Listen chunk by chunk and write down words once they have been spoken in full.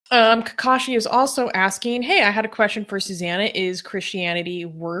Kakashi is also asking, hey, I had a question for Susanna. Is Christianity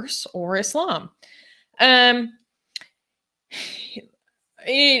worse or Islam? So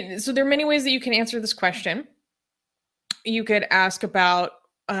there are many ways that you can answer this question. You could ask about,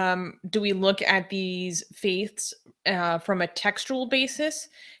 do we look at these faiths from a textual basis?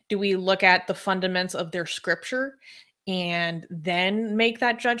 Do we look at the fundamentals of their scripture and then make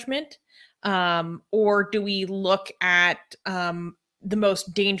that judgment? Or do we look at the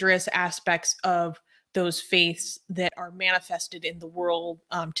most dangerous aspects of those faiths that are manifested in the world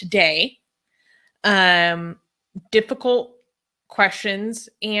today? Difficult questions.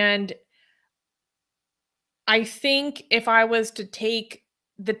 And I think if I was to take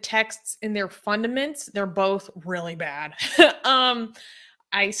the texts in their fundamentals, they're both really bad.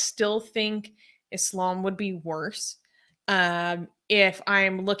 I still think Islam would be worse. If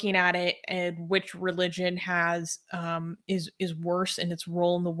I'm looking at it and which religion has is worse in its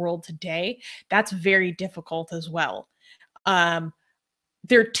role in the world today, that's very difficult as well.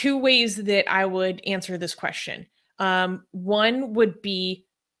 There are two ways that I would answer this question. One would be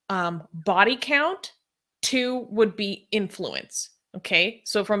body count. Two would be influence. Okay,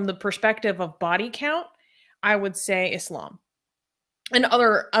 so from the perspective of body count, I would say Islam, and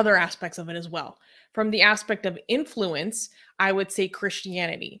other aspects of it as well. From the aspect of influence, I would say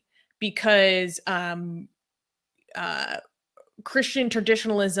Christianity, because Christian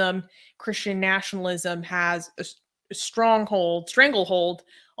traditionalism, Christian nationalism has a stranglehold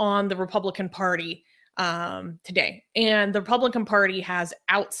on the Republican Party today. And the Republican Party has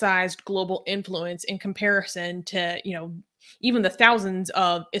outsized global influence in comparison to, you know, even the thousands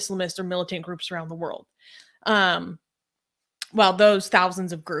of Islamist or militant groups around the world. Well, those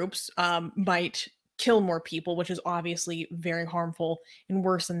thousands of groups might kill more people, which is obviously very harmful and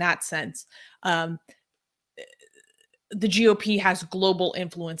worse in that sense. The GOP has global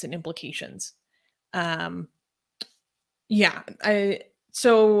influence and implications. Yeah, I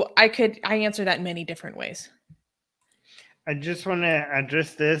answer that in many different ways. I just want to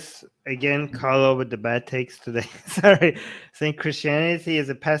address this again. Carlo with the bad takes today. Sorry, saying Christianity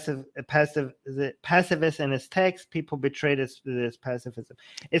is pacifist in its text. People betray this pacifism.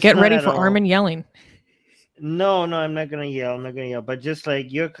 Get ready for Armin yelling. No, I'm not gonna yell. I'm not gonna yell. But just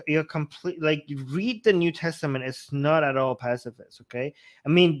like you're complete. Like, read the New Testament. It's not at all pacifist. Okay, I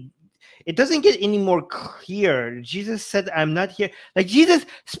mean, it doesn't get any more clear. Jesus said, "I'm not here." Like, Jesus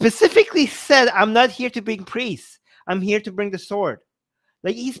specifically said, "I'm not here to bring priests. I'm here to bring the sword."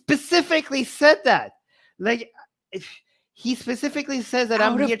 Like, he specifically said that. Like, he specifically says that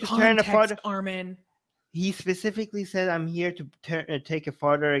I'm here to turn a father. Armin. He specifically said, "I'm here to take a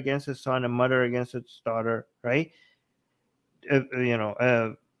father against his son, a mother against its daughter." Right?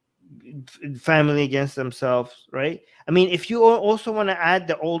 Family against themselves. Right? I mean, if you also want to add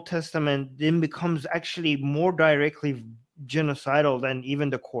the Old Testament, then becomes actually more directly genocidal than even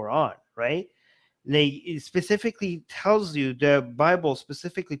the Quran. Right? It specifically tells you, the Bible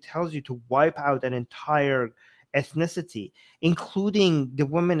specifically tells you to wipe out an entire ethnicity, including the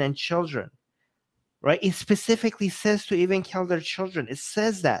women and children, right? It specifically says to even kill their children. It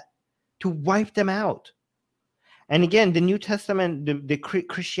says that, to wipe them out. And again, the New Testament, the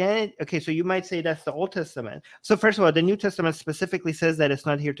Christianity, okay, so you might say that's the Old Testament. So first of all, the New Testament specifically says that it's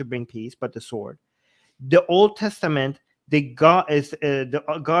not here to bring peace, but the sword. The Old Testament, the God is the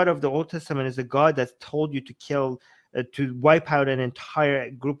God of the Old Testament is a God that's told you to kill, to wipe out an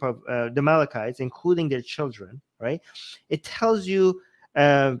entire group of the Amalekites, including their children. Right? It tells you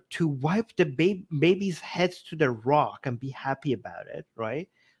to wipe the babies' heads to the rock and be happy about it. Right?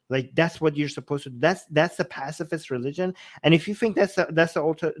 Like, that's what you're supposed to. That's the pacifist religion. And if you think that's the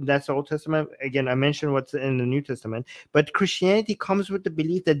Old Testament, again, I mentioned what's in the New Testament, but Christianity comes with the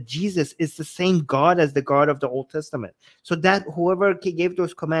belief that Jesus is the same God as the God of the Old Testament. So that whoever gave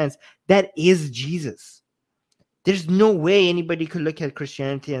those commands, that is Jesus. There's no way anybody could look at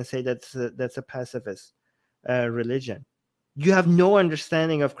Christianity and say that's a pacifist religion. You have no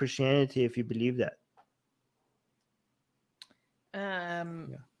understanding of Christianity if you believe that. Yeah.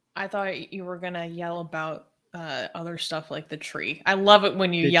 I thought you were gonna yell about other stuff like the tree. I love it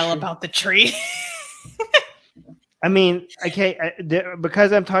when you yell about the tree. I mean, okay,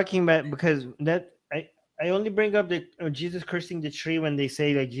 because I'm talking about, because that I only bring up the Jesus cursing the tree when they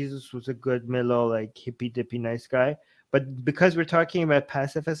say like Jesus was a good mellow, like hippy dippy nice guy. But because we're talking about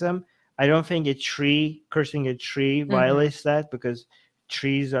pacifism, I don't think a tree cursing a tree violates that, because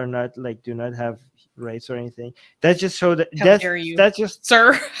trees are not like, do not have rights or anything. That just show that that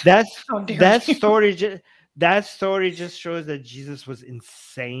story just shows that Jesus was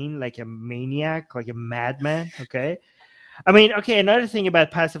insane, like a maniac, like a madman. Okay. I mean, okay, another thing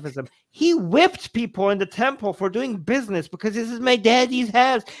about pacifism, he whipped people in the temple for doing business because this is my daddy's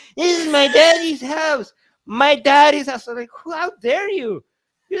house. This is my daddy's house. My daddy's house. So like, how dare you?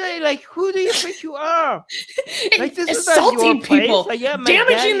 You're like, who do you think you are? Like, this is not your place. People, like, yeah,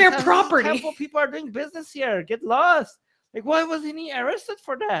 damaging their property. Temple, people are doing business here. Get lost. Like, why wasn't he arrested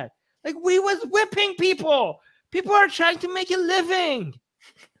for that? Like, we was whipping people. People are trying to make a living.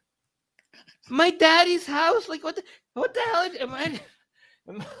 My daddy's house. Like, what the hell am I?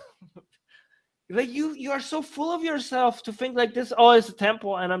 Like, you are so full of yourself to think like this. Oh, it's a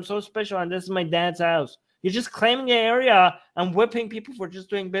temple, and I'm so special, and this is my dad's house. You're just claiming the area and whipping people for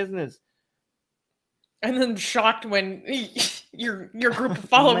just doing business. And then shocked when your group of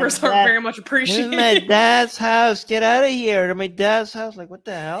followers aren't very much appreciated. This is my dad's house. Get out of here. To my dad's house. Like, what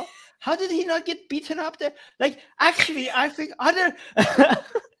the hell? How did he not get beaten up there? Like, actually, I think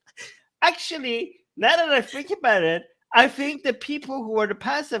actually, now that I think about it, I think the people who were the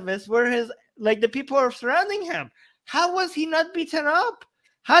pacifists were the people who are surrounding him. How was he not beaten up?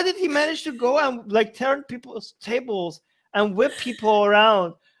 How did he manage to go and like turn people's tables and whip people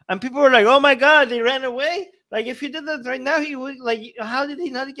around? And people were like, "Oh my God, they ran away!" Like, if he did that right now, he would like. How did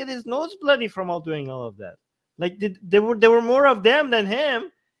he not get his nose bloody from doing all of that? Like, there were more of them than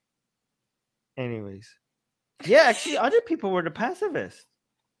him. Anyways, yeah, actually, other people were the pacifists.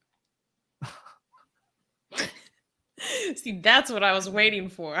 See, that's what I was waiting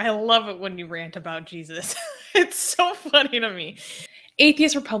for. I love it when you rant about Jesus. It's so funny to me.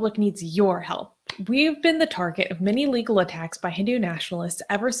 Atheist Republic needs your help. We've been the target of many legal attacks by Hindu nationalists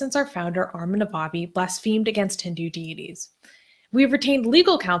ever since our founder, Armin Navabi, blasphemed against Hindu deities. We have retained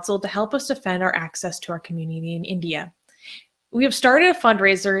legal counsel to help us defend our access to our community in India. We have started a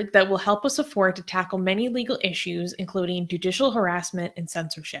fundraiser that will help us afford to tackle many legal issues, including judicial harassment and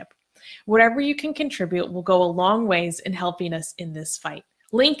censorship. Whatever you can contribute will go a long ways in helping us in this fight.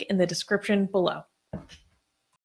 Link in the description below.